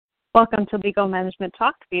Welcome to Legal Management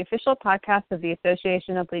Talk, the official podcast of the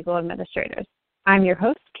Association of Legal Administrators. I'm your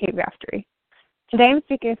host, Kate Raftery. Today I'm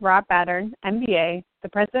speaking with Rob Mattern, MBA, the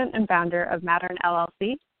president and founder of Mattern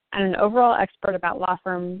LLC, and an overall expert about law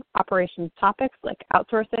firm operations topics like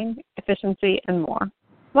outsourcing, efficiency, and more.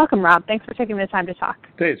 Welcome, Rob. Thanks for taking the time to talk.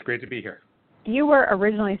 Hey, it's great to be here. You were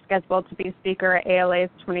originally scheduled to be a speaker at ALA's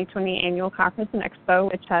 2020 annual conference and expo,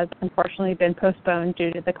 which has unfortunately been postponed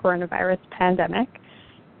due to the coronavirus pandemic.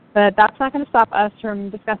 But that's not going to stop us from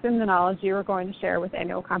discussing the knowledge you are going to share with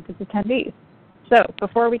annual conference attendees. So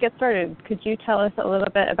before we get started, could you tell us a little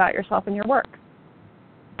bit about yourself and your work?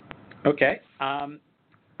 Okay.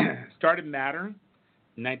 Started Mattern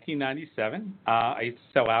in 1997. I used to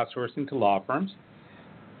sell outsourcing to law firms.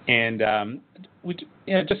 And we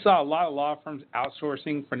just saw a lot of law firms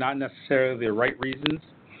outsourcing for not necessarily the right reasons,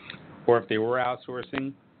 or if they were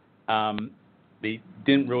outsourcing, they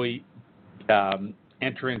didn't really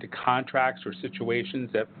enter into contracts or situations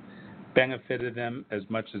that benefited them as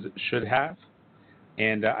much as it should have.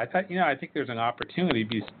 And I thought, I think there's an opportunity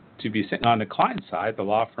to be sitting on the client side, the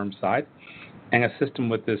law firm side, and assist them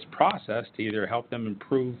with this process to either help them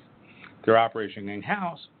improve their operation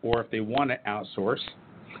in-house, or if they want to outsource,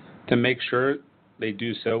 to make sure they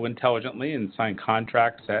do so intelligently and sign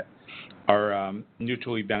contracts that are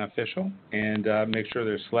mutually beneficial, and make sure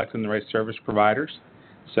they're selecting the right service providers.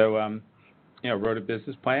 So, wrote a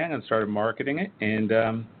business plan and started marketing it, and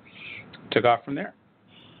took off from there.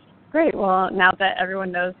 Great. Well, now that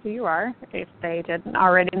everyone knows who you are, if they didn't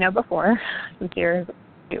already know before, since you're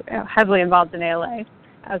heavily involved in ALA,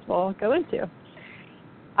 as we'll go into.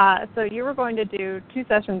 So you were going to do two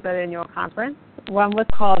sessions at annual conference. One was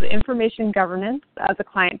called Information Governance as a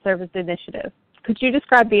Client Service Initiative. Could you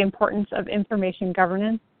describe the importance of information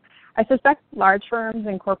governance? I suspect large firms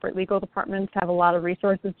and corporate legal departments have a lot of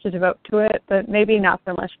resources to devote to it, but maybe not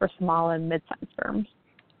so much for small and mid-sized firms.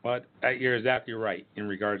 Well, you're exactly right in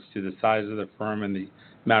regards to the size of the firm and the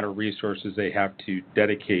amount of resources they have to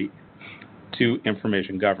dedicate to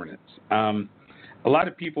information governance. A lot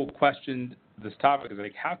of people questioned this topic is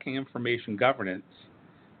like, how can information governance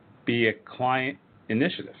be a client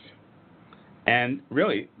initiative? And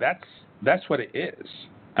really, that's what it is.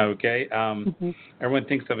 Okay. Everyone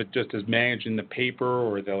thinks of it just as managing the paper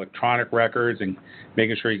or the electronic records and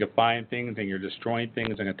making sure you can find things and you're destroying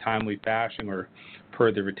things in a timely fashion or per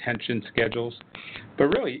the retention schedules. But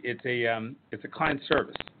really, it's a client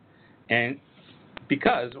service, and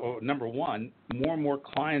because, number one, more and more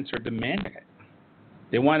clients are demanding it.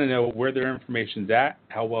 They want to know where their information's at,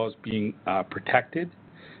 how well it's being protected,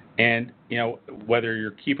 and whether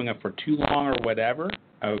you're keeping it for too long or whatever.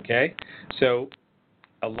 Okay, so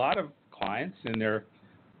a lot of clients in their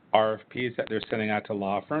RFPs that they're sending out to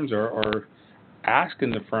law firms are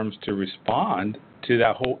asking the firms to respond to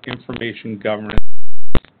that whole information governance.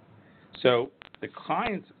 So the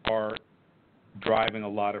clients are driving a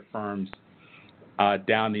lot of firms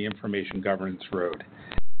down the information governance road.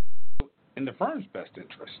 In the firm's best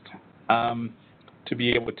interest to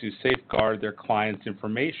be able to safeguard their clients'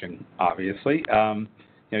 information, obviously.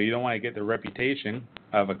 You don't want to get the reputation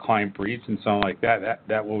of a client breach and so on like that.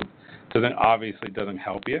 That doesn't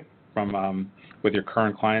help you from with your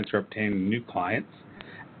current clients or obtaining new clients.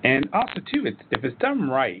 And also, too, if it's done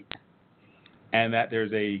right and that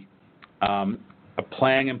there's a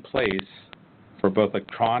plan in place for both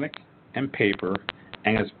electronic and paper,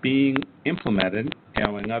 and it's being implemented,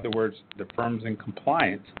 in other words, the firm's in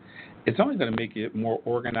compliance, it's only going to make it more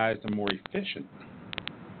organized and more efficient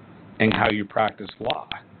in how you practice law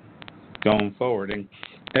going forward. And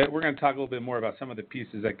we're going to talk a little bit more about some of the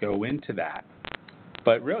pieces that go into that.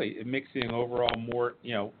 But really, it makes it an overall more,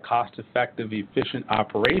 cost-effective, efficient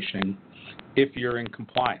operation if you're in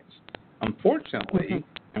compliance. Unfortunately,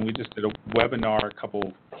 and we just did a webinar a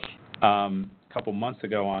couple months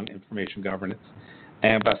ago on information governance,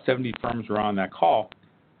 and about 70 firms were on that call.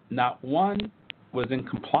 Not one was in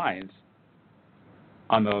compliance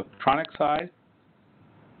on the electronic side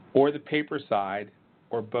or the paper side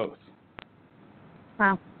or both.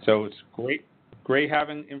 Wow. So it's great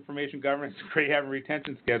having information governance, great having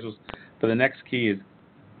retention schedules, but the next key is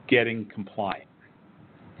getting compliant.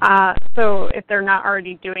 So if they're not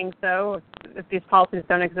already doing so, if these policies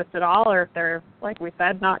don't exist at all, or if they're, like we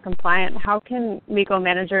said, not compliant, how can legal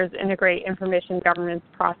managers integrate information governance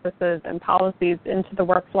processes and policies into the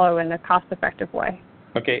workflow in a cost-effective way?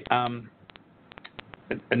 Okay,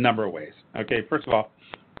 a number of ways. Okay, first of all,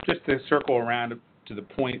 just to circle around to the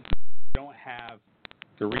point, we don't have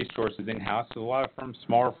the resources in-house. So a lot of firms,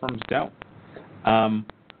 smaller firms, don't.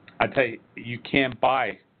 I tell you, you can't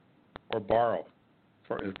buy or borrow,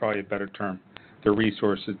 is probably a better term, the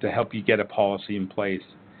resources to help you get a policy in place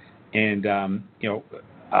and,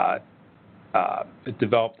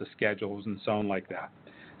 develop the schedules and so on like that.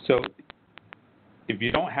 So if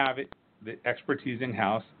you don't have it, the expertise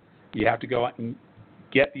in-house, you have to go out and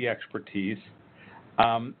get the expertise.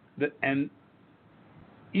 And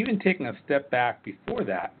even taking a step back before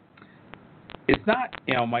that, it's not,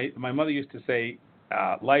 my mother used to say,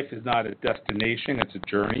 life is not a destination, it's a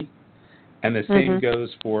journey. And the same goes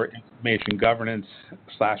for information governance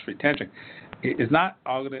 / retention. It's not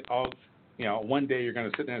all, one day you're going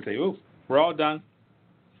to sit there and say, ooh, we're all done.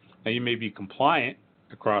 Now, you may be compliant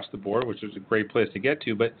across the board, which is a great place to get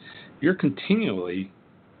to, but you're continually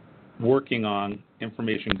working on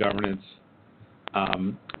information governance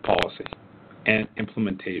policy and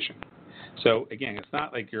implementation. So, again, it's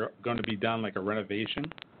not like you're going to be done like a renovation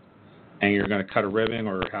and you're going to cut a ribbon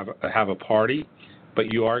or have a party,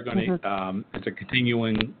 but you are going to, it's a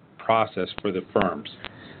continuing process for the firms.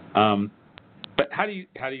 But how do you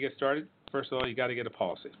get started? First of all, you got to get a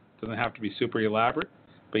policy. It doesn't have to be super elaborate,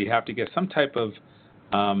 but you have to get some type of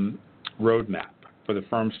roadmap for the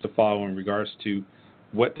firms to follow in regards to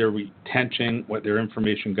what their retention, what their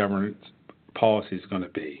information governance policy is going to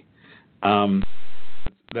be.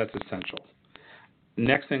 That's essential.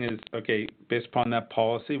 Next thing is, okay, based upon that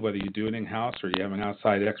policy, whether you do it in-house or you have an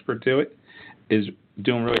outside expert do it, is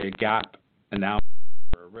doing really a gap analysis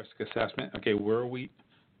or a risk assessment. Okay, where are we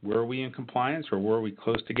in compliance, or where are we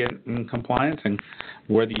close to getting in compliance, and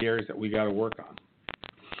where are the areas that we got to work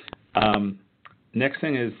on? Next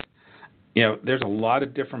thing is, there's a lot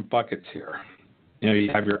of different buckets here. You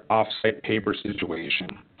have your off-site paper situation,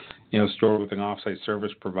 stored with an off-site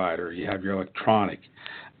service provider. You have your electronic.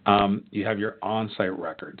 You have your on-site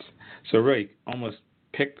records. So really, almost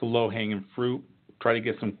pick the low-hanging fruit. Try to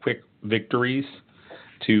get some quick victories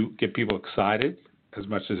to get people excited, as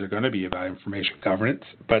much as they're going to be about information governance.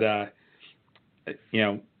 But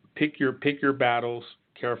pick your battles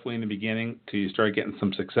carefully in the beginning till you start getting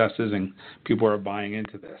some successes and people are buying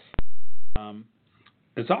into this.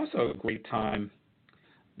 It's also a great time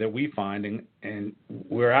that we find, and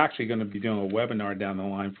we're actually going to be doing a webinar down the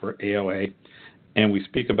line for AOA, and we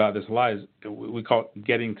speak about this a lot. We call it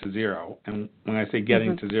getting to zero. And when I say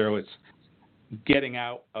getting to zero, it's getting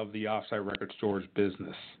out of the offsite record storage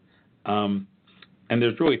business. And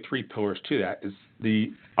there's really three pillars to that. Is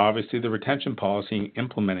obviously the retention policy and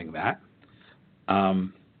implementing that.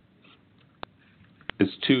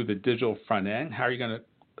 It's two, the digital front end. How are you going to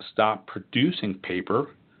stop producing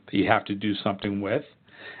paper that you have to do something with?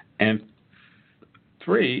 And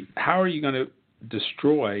three, how are you going to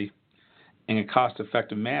destroy in a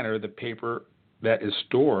cost-effective manner the paper that is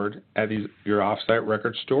stored at your offsite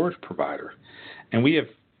record storage provider? And we have,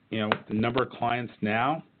 a number of clients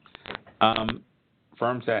now,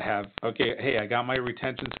 firms that have, okay, hey, I got my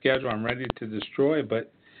retention schedule, I'm ready to destroy,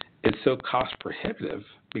 but it's so cost prohibitive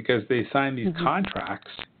because they signed these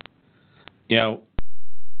contracts,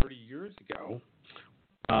 30 years ago,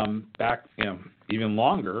 back, even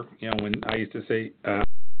longer, when I used to say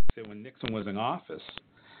when Nixon was in office,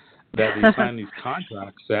 that they signed these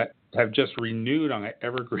contracts that have just renewed on an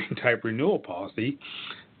evergreen type renewal policy,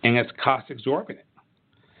 and it's cost exorbitant.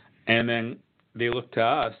 And then they look to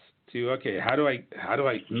us to, okay, how do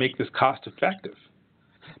I make this cost effective?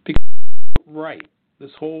 Because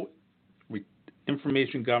this whole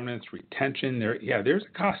information governance, retention, there's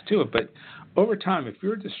a cost to it, but over time, if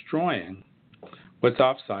you're destroying what's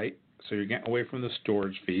off-site, so you're getting away from the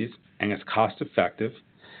storage fees, and it's cost-effective,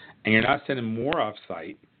 and you're not sending more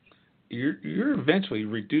off-site, you're eventually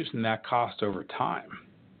reducing that cost over time.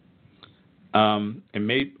 It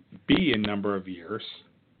may be a number of years,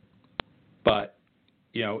 but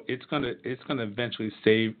it's going to eventually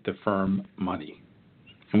save the firm money.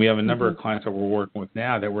 And we have a number of clients that we're working with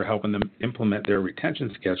now that we're helping them implement their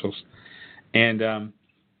retention schedules. And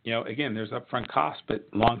again, there's upfront costs, but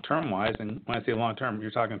long-term wise, and when I say long-term,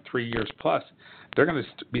 you're talking 3 years plus, they're going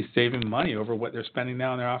to be saving money over what they're spending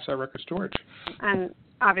now on their offsite record storage. And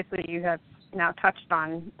obviously you have now touched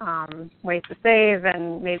on ways to save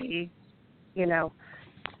and maybe,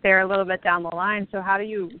 they're a little bit down the line. So how do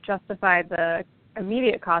you justify the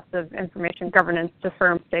immediate cost of information governance to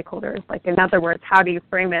firm stakeholders? Like, in other words, how do you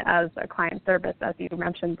frame it as a client service, as you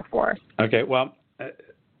mentioned before? Okay, well,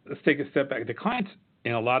 let's take a step back. The clients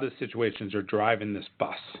in a lot of situations are driving this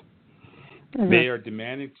bus. They are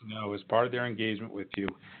demanding to know, as part of their engagement with you,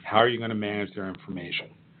 how are you going to manage their information?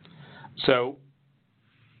 So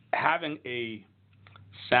having a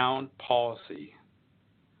sound policy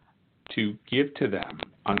to give to them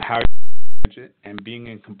on how to manage it and being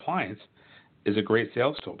in compliance is a great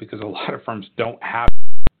sales tool, because a lot of firms don't have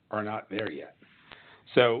it or are not there yet.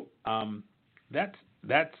 So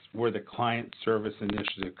that's where the client service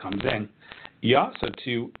initiative comes in. You also,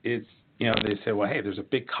 too, it's, they say, well, hey, there's a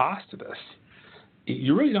big cost to this.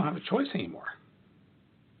 You really don't have a choice anymore.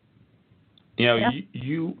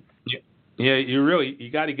 You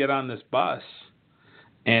got to get on this bus.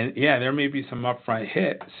 And, there may be some upfront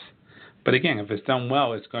hits. But, again, if it's done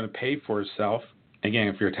well, it's going to pay for itself, again,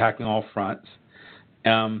 if you're attacking all fronts.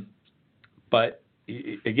 But,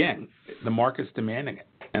 again, the market's demanding it.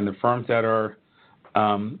 And the firms that are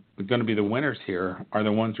going to be the winners here are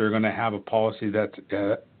the ones who are going to have a policy that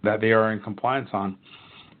they are in compliance on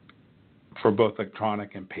for both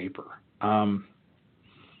electronic and paper. And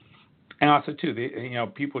also, too,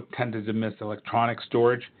 people tend to dismiss electronic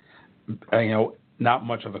storage, not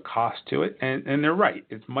much of a cost to it. And they're right.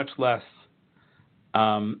 It's much less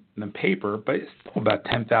than paper, but it's still about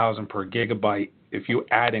 $10,000 per gigabyte if you're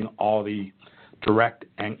adding all the direct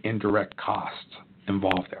and indirect costs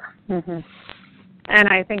involved there. Mm-hmm. And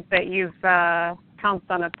I think that you've pounced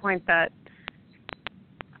on a point that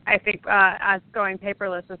I think as going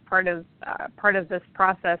paperless is part of this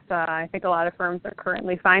process. I think a lot of firms are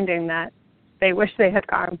currently finding that they wish they had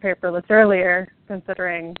gone paperless earlier,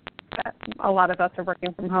 considering that a lot of us are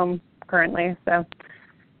working from home currently. So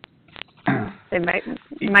they might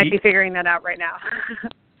be figuring that out right now.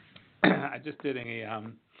 I just did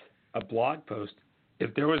a blog post.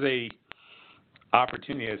 If there was a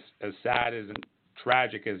opportunity as sad as and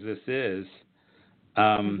tragic as this is,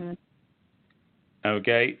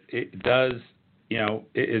 okay, it does, it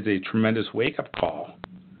is a tremendous wake-up call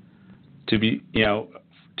to be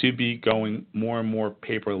going more and more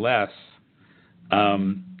paperless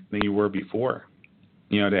than you were before.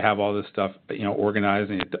 To have all this stuff,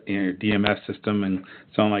 organized in your DMS system and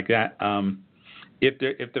something like that.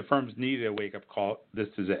 If the firms needed a wake-up call, this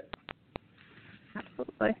is it.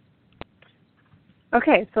 Absolutely.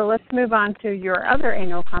 Okay, so let's move on to your other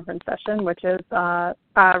annual conference session, which is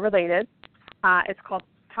related. It's called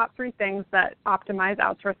Top 3 Things That Optimize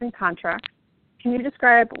Outsourcing Contracts. Can you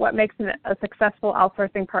describe what makes it a successful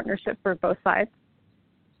outsourcing partnership for both sides?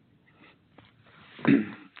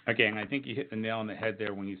 Again, I think you hit the nail on the head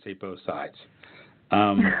there when you say both sides.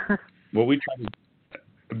 What we try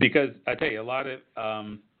to, because I tell you, a lot of,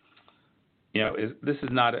 this is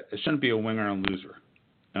not, it shouldn't be a winner and loser,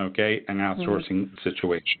 okay, an outsourcing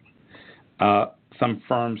situation. Some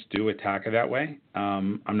firms do attack it that way.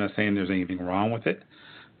 I'm not saying there's anything wrong with it,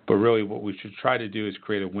 but really what we should try to do is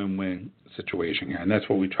create a win-win situation here, and that's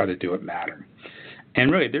what we try to do at Mattern.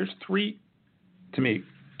 And really, there's 3, to me,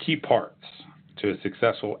 key parts to a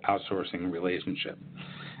successful outsourcing relationship.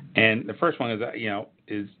 And the first one is,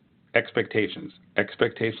 is expectations.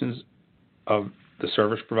 Expectations of the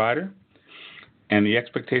service provider and the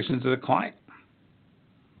expectations of the client.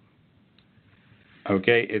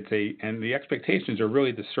 Okay, and the expectations are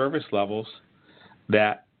really the service levels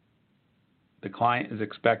that the client is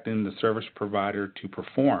expecting the service provider to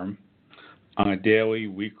perform on a daily,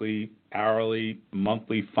 weekly, hourly,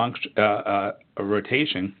 monthly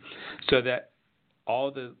rotation, so that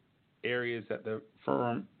all the areas that the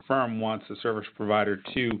firm wants the service provider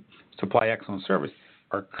to supply excellent service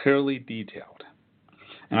are clearly detailed.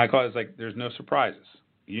 And I call it like there's no surprises.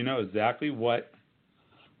 You know exactly what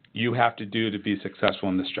you have to do to be successful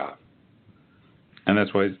in this job. And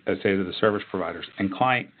that's what I say to the service providers. And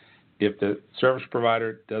client, if the service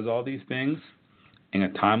provider does all these things in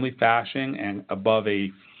a timely fashion and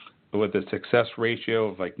with a success ratio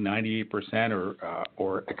of like 98%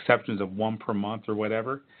 or exceptions of 1 per month or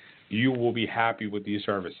whatever, you will be happy with these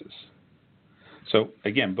services. So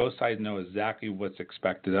again, both sides know exactly what's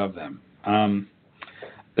expected of them.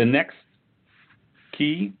 The next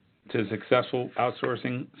key to a successful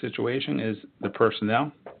outsourcing situation is the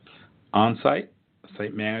personnel, on-site,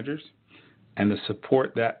 site managers, and the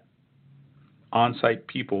support that on-site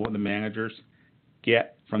people, the managers,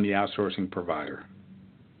 get from the outsourcing provider.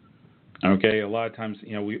 Okay, a lot of times,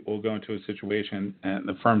 we'll go into a situation and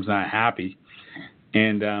the firm's not happy,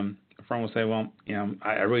 and the firm will say, well,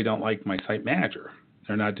 I really don't like my site manager.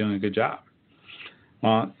 They're not doing a good job.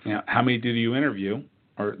 Well, how many do you interview,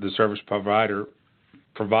 or the service provider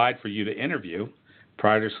provide for you to interview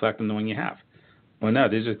prior to selecting the one you have? Well, no,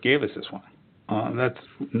 they just gave us this one. That's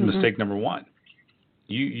mistake number 1.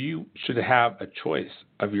 You should have a choice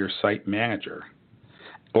of your site manager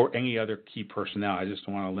or any other key personnel. I just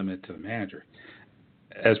don't want to limit it to the manager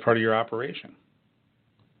as part of your operation.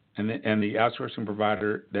 And the outsourcing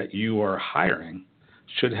provider that you are hiring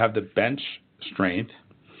should have the bench strength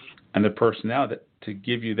and the personnel to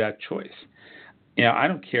give you that choice. I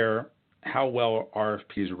don't care how well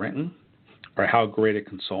RFP is written or how great a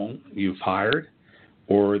consultant you've hired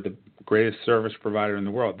or the greatest service provider in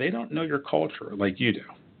the world, they don't know your culture like you do.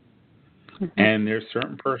 Mm-hmm. And there's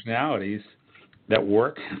certain personalities that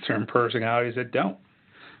work and certain personalities that don't.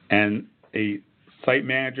 And a site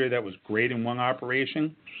manager that was great in one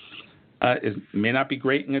operation may not be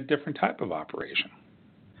great in a different type of operation.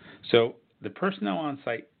 So the personnel on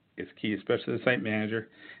site is key, especially the site manager.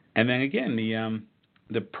 And then again,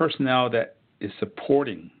 the personnel that is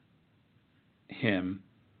supporting him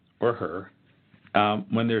or her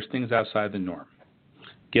when there's things outside the norm,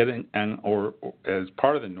 or as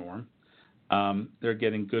part of the norm, they're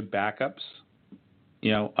getting good backups.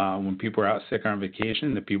 When people are out sick or on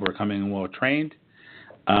vacation, the people are coming in well trained.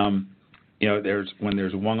 When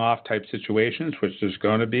there's one-off type situations, which there's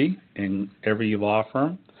going to be in every law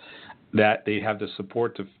firm, that they have the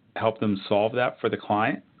support to help them solve that for the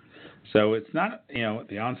client. So it's not,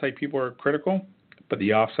 the on-site people are critical, but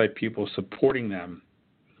the off-site people supporting them,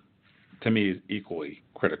 to me, is equally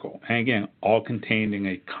critical. And again, all contained in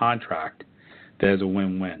a contract that is a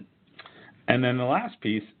win-win. And then the last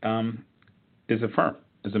piece is the firm,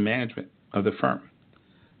 is the management of the firm.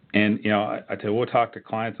 And, I tell you, we'll talk to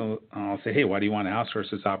clients and I'll say, hey, why do you want to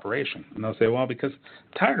outsource this operation? And they'll say, well, because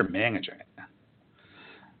I'm tired of managing it.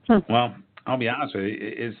 Well, I'll be honest with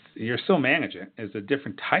you, you're still managing. It's a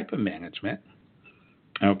different type of management,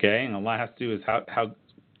 okay? And a lot has to do with how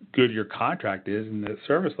good your contract is and the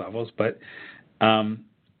service levels, but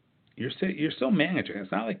you're still managing.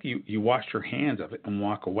 It's not like you wash your hands of it and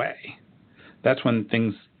walk away. That's when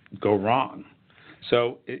things go wrong.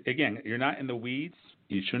 So, again, you're not in the weeds.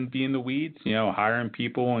 You shouldn't be in the weeds, hiring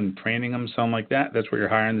people and training them, something like that. That's what you're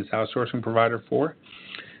hiring this outsourcing provider for.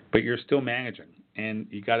 But you're still managing. And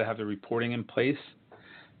you got to have the reporting in place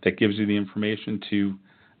that gives you the information to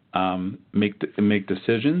make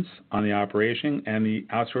decisions on the operation. And the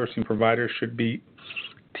outsourcing provider should be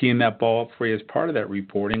teeing that ball up for you as part of that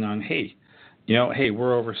reporting on, hey,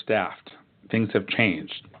 we're overstaffed. Things have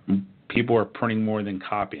changed. People are printing more than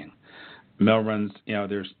copying. Mail runs,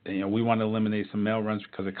 we want to eliminate some mail runs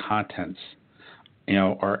because of contents,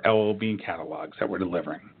 our LL Bean catalogs that we're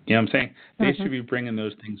delivering. You know what I'm saying? They should be bringing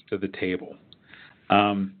those things to the table.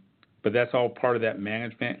 But that's all part of that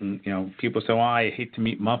management. And, people say, well, I hate to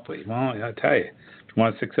meet monthly. Well, I tell you, if you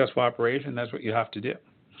want a successful operation, that's what you have to do.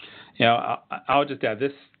 I'll just add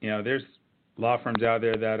this, there's law firms out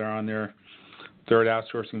there that are on their third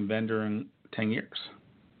outsourcing vendor in 10 years.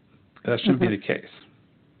 That shouldn't be the case.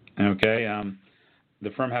 Okay? The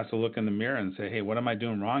firm has to look in the mirror and say, hey, what am I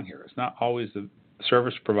doing wrong here? It's not always the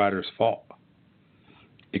service provider's fault.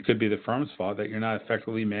 It could be the firm's fault that you're not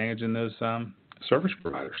effectively managing those service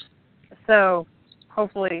providers. So,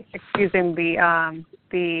 hopefully, excusing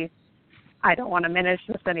the I don't want to manage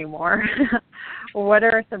this anymore. What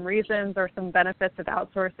are some reasons or some benefits of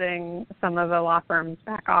outsourcing some of the law firm's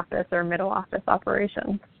back office or middle office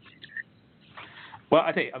operations? Well,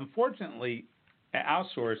 I tell you, unfortunately,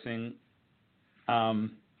 outsourcing.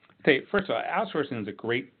 First of all, outsourcing is a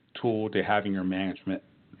great tool to have in your management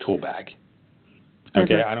tool bag.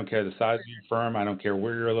 Okay, I don't care the size of your firm. I don't care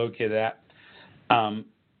where you're located at.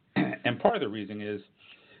 And part of the reason is,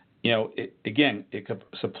 it could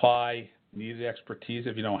supply needed expertise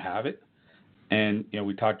if you don't have it. And,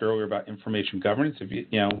 we talked earlier about information governance. If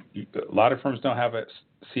a lot of firms don't have a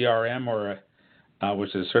CRM or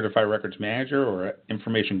which is a certified records manager or an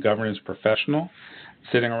information governance professional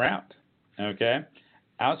sitting around. Okay,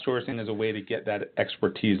 outsourcing is a way to get that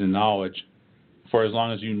expertise and knowledge for as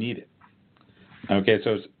long as you need it. Okay,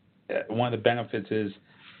 so one of the benefits is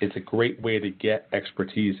it's a great way to get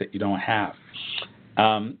expertise that you don't have.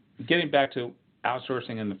 Getting back to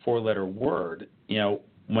outsourcing in the four-letter word,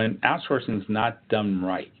 when outsourcing is not done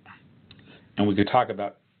right, and we could talk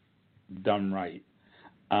about done right,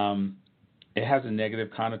 it has a negative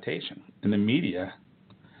connotation in the media,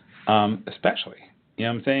 especially. You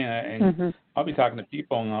know what I'm saying? And I'll be talking to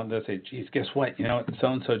people, and they'll say, geez, guess what?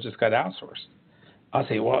 So-and-so just got outsourced. I'll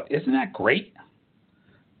say, well, isn't that great?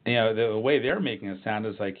 The way they're making it sound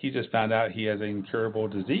is like he just found out he has an incurable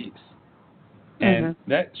disease. And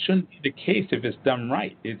that shouldn't be the case if it's done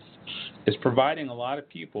right. It's providing a lot of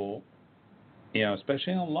people,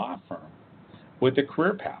 especially in a law firm, with a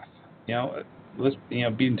career path.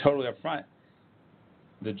 Being totally upfront,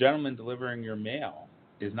 the gentleman delivering your mail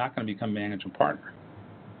is not going to become managing partner.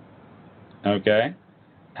 Okay?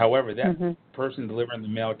 However, that person delivering the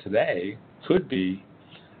mail today could be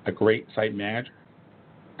a great site manager,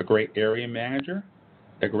 a great area manager,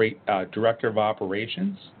 a great director of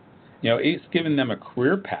operations. It's given them a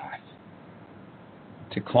career path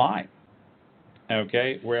to climb.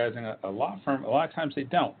 Okay, whereas in a law firm, a lot of times they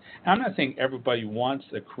don't. And I'm not saying everybody wants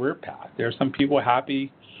a career path. There are some people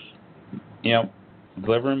happy,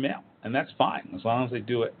 delivering mail, and that's fine as long as they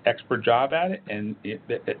do an expert job at it and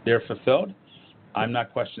they're fulfilled. I'm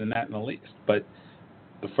not questioning that in the least. But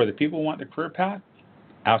for the people who want the career path,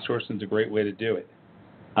 outsourcing is a great way to do it.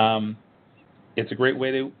 It's a great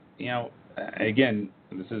way to, again,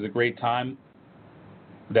 this is a great time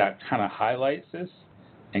that kind of highlights this.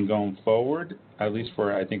 And going forward, at least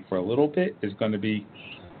for a little bit, is going to be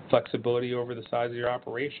flexibility over the size of your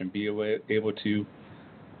operation. Be able to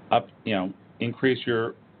increase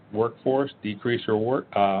your workforce, decrease your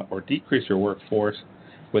workforce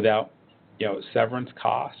without severance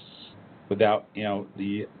costs, without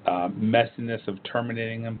the messiness of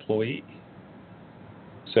terminating an employee.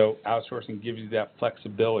 So outsourcing gives you that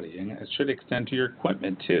flexibility, and it should extend to your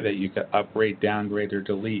equipment too, that you can upgrade, downgrade, or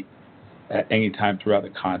delete at any time throughout the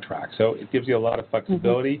contract. So it gives you a lot of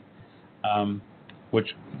flexibility, which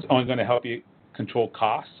is only going to help you control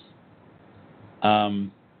costs. And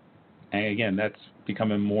again, that's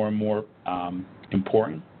becoming more and more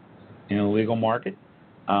important in the legal market.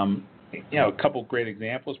 A couple great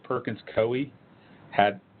examples. Perkins Coie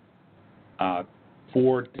had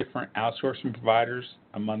 4 different outsourcing providers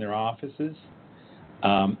among their offices,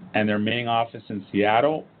 and their main office in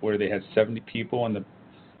Seattle, where they had 70 people in the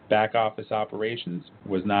back office operations,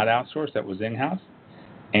 was not outsourced. That was in-house.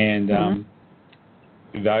 And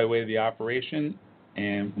evaluated the operation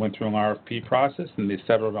and went through an RFP process, and they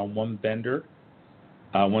settled on one vendor,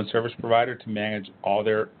 one service provider to manage all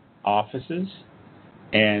their offices,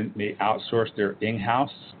 and they outsourced their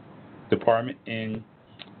in-house department in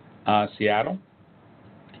Seattle,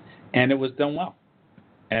 and it was done well.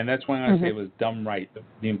 And that's when I say it was done right.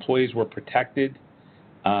 The employees were protected.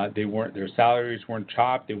 Their salaries weren't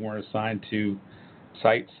chopped. They weren't assigned to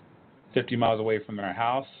sites 50 miles away from their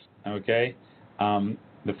house. Okay,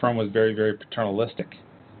 the firm was very, very paternalistic.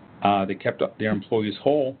 They kept their employees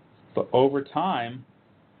whole, but over time,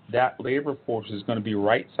 that labor force is going to be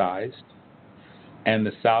right-sized, and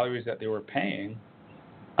the salaries that they were paying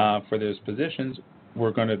for those positions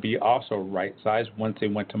were going to be also right-sized once they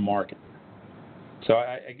went to market. So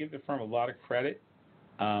I give the firm a lot of credit.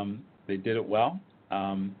 They did it well.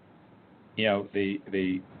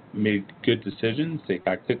 They made good decisions. They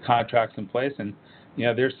got good contracts in place, and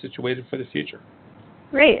they're situated for the future.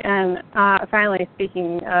 Great. And finally,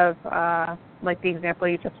 speaking of like the example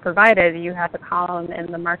you just provided, you have a column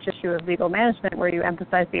in the March issue of Legal Management where you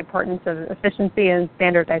emphasize the importance of efficiency and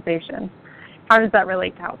standardization. How does that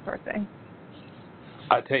relate to outsourcing?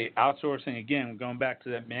 I'll tell you, outsourcing, again, going back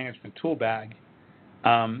to that management tool bag,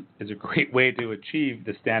 is a great way to achieve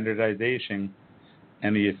the standardization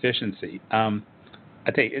and the efficiency. I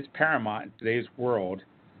tell you, it's paramount in today's world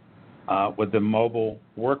with the mobile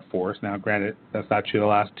workforce. Now, granted, that's not true the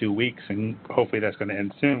last 2 weeks, and hopefully that's going to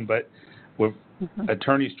end soon, but with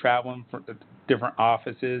attorneys traveling from different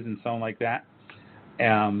offices and so on like that,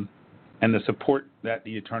 and the support that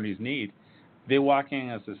the attorneys need, they walk in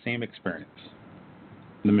as the same experience.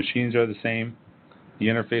 The machines are the same. The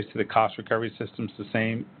interface to the cost recovery system is the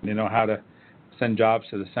same. They know how to send jobs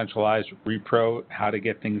to the centralized repro, how to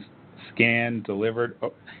get things scanned, delivered,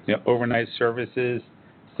 overnight services,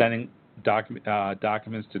 sending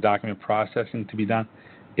documents to document processing to be done.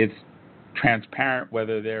 It's transparent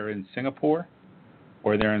whether they're in Singapore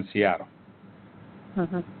or they're in Seattle.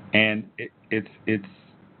 And it's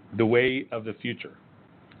the way of the future.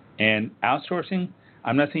 And outsourcing,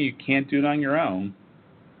 I'm not saying you can't do it on your own,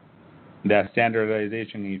 that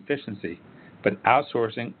standardization and efficiency, but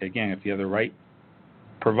outsourcing, again, if you have the right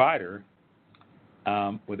provider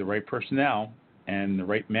with the right personnel and the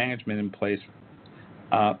right management in place,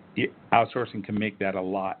 outsourcing can make that a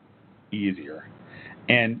lot easier.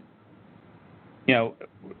 And,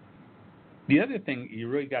 the other thing you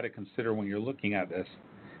really got to consider when you're looking at this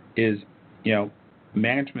is,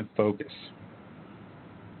 management focus.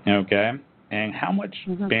 Okay? And how much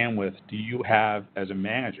bandwidth do you have as a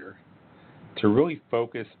manager to really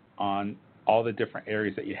focus on all the different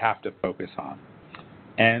areas that you have to focus on?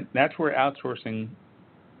 And that's where outsourcing,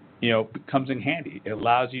 comes in handy. It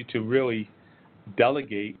allows you to really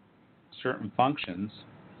delegate certain functions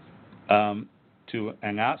to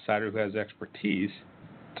an outsider who has expertise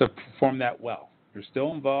to perform that well. You're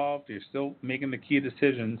still involved, you're still making the key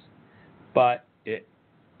decisions, but it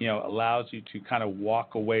allows you to kind of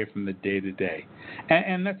walk away from the day-to-day.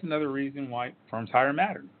 And that's another reason why firms hire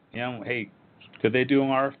Mattern. Hey, could they do an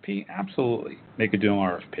RFP? Absolutely. They could do an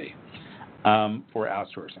RFP for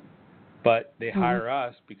outsourcing. But they hire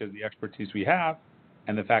us because of the expertise we have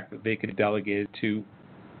and the fact that they could delegate it to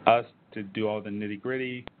us to do all the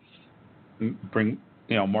nitty-gritty, bring,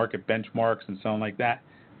 market benchmarks and so on like that,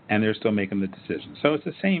 and they're still making the decision. So it's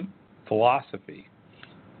the same philosophy,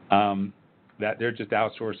 that they're just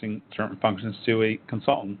outsourcing certain functions to a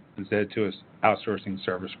consultant instead of to an outsourcing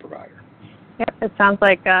service provider. Yep, it sounds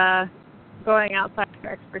like going outside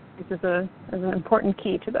your expertise is an important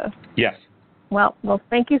key to this. Yes. Well,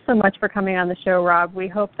 thank you so much for coming on the show, Rob. We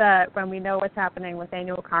hope that when we know what's happening with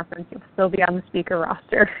annual conference, you'll still be on the speaker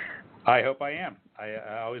roster. I hope I am.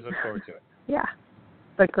 I always look forward to it. Yeah,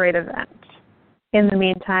 it's a great event. In the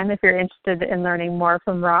meantime, if you're interested in learning more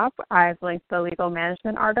from Rob, I've linked the legal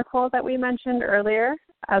management article that we mentioned earlier,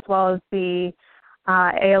 as well as the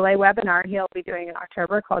ALA webinar he'll be doing in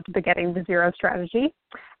October called The Getting to Zero Strategy,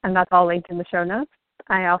 and that's all linked in the show notes.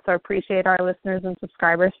 I also appreciate our listeners and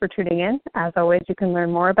subscribers for tuning in. As always, you can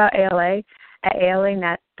learn more about ALA at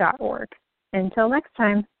alanet.org. Until next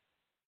time.